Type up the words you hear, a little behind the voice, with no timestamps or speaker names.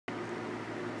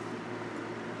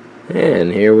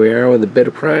And here we are with a bit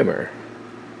of primer.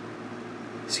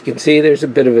 As you can see, there's a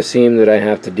bit of a seam that I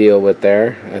have to deal with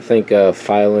there. I think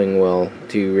filing will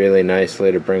do really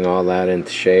nicely to bring all that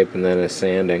into shape, and then a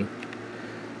sanding.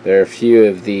 There are a few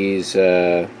of these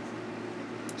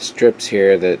strips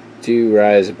here that do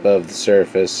rise above the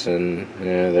surface, and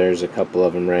there's a couple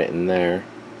of them right in there.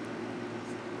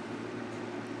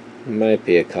 Might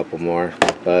be a couple more,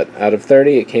 but out of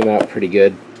 30 it came out pretty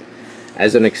good.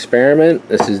 As an experiment,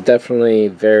 this is definitely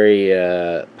very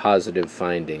positive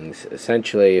findings.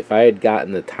 Essentially, if I had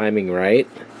gotten the timing right,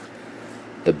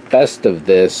 the best of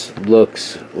this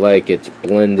looks like it's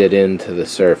blended into the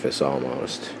surface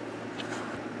almost.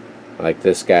 Like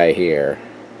this guy here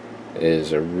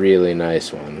is a really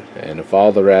nice one. And if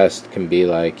all the rest can be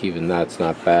like, even that's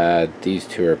not bad, these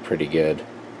two are pretty good.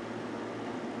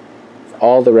 If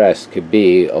all the rest could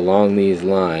be along these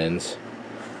lines,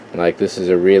 like this is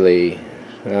a really,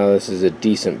 well, this is a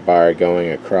decent bar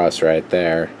going across right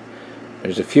there.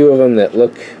 There's a few of them that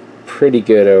look pretty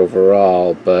good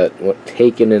overall, but what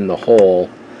taken in the whole,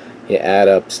 you add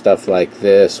up stuff like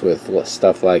this with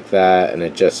stuff like that, and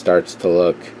it just starts to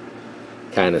look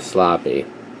kind of sloppy.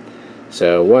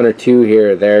 So one or two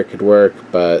here or there could work,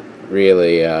 but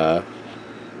really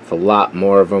if a lot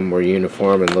more of them were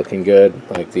uniform and looking good,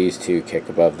 like these two kick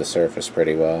above the surface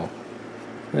pretty well.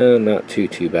 Not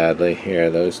too badly. Here,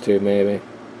 those two maybe.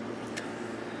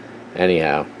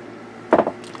 Anyhow,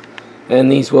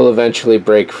 and these will eventually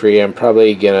break free. I'm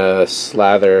probably gonna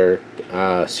slather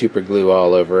super glue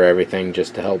all over everything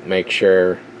just to help make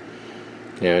sure,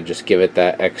 just give it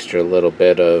that extra little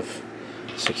bit of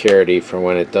security for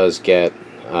when it does get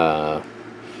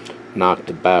knocked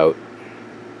about.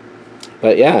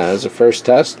 But yeah, as a first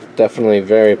test, definitely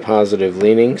very positive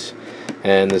leanings.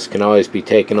 And this can always be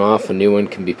taken off, a new one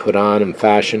can be put on and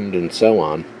fashioned and so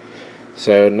on.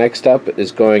 So next up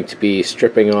is going to be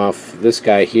stripping off this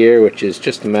guy here, which is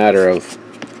just a matter of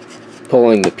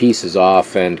pulling the pieces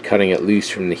off and cutting it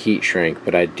loose from the heat shrink.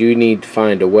 But I do need to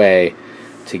find a way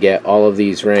to get all of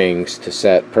these rings to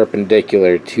set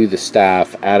perpendicular to the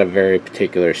staff at a very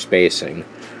particular spacing.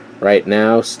 Right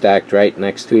now, stacked right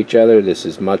next to each other, this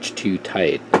is much too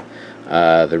tight.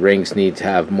 The rings need to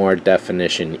have more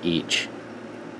definition each.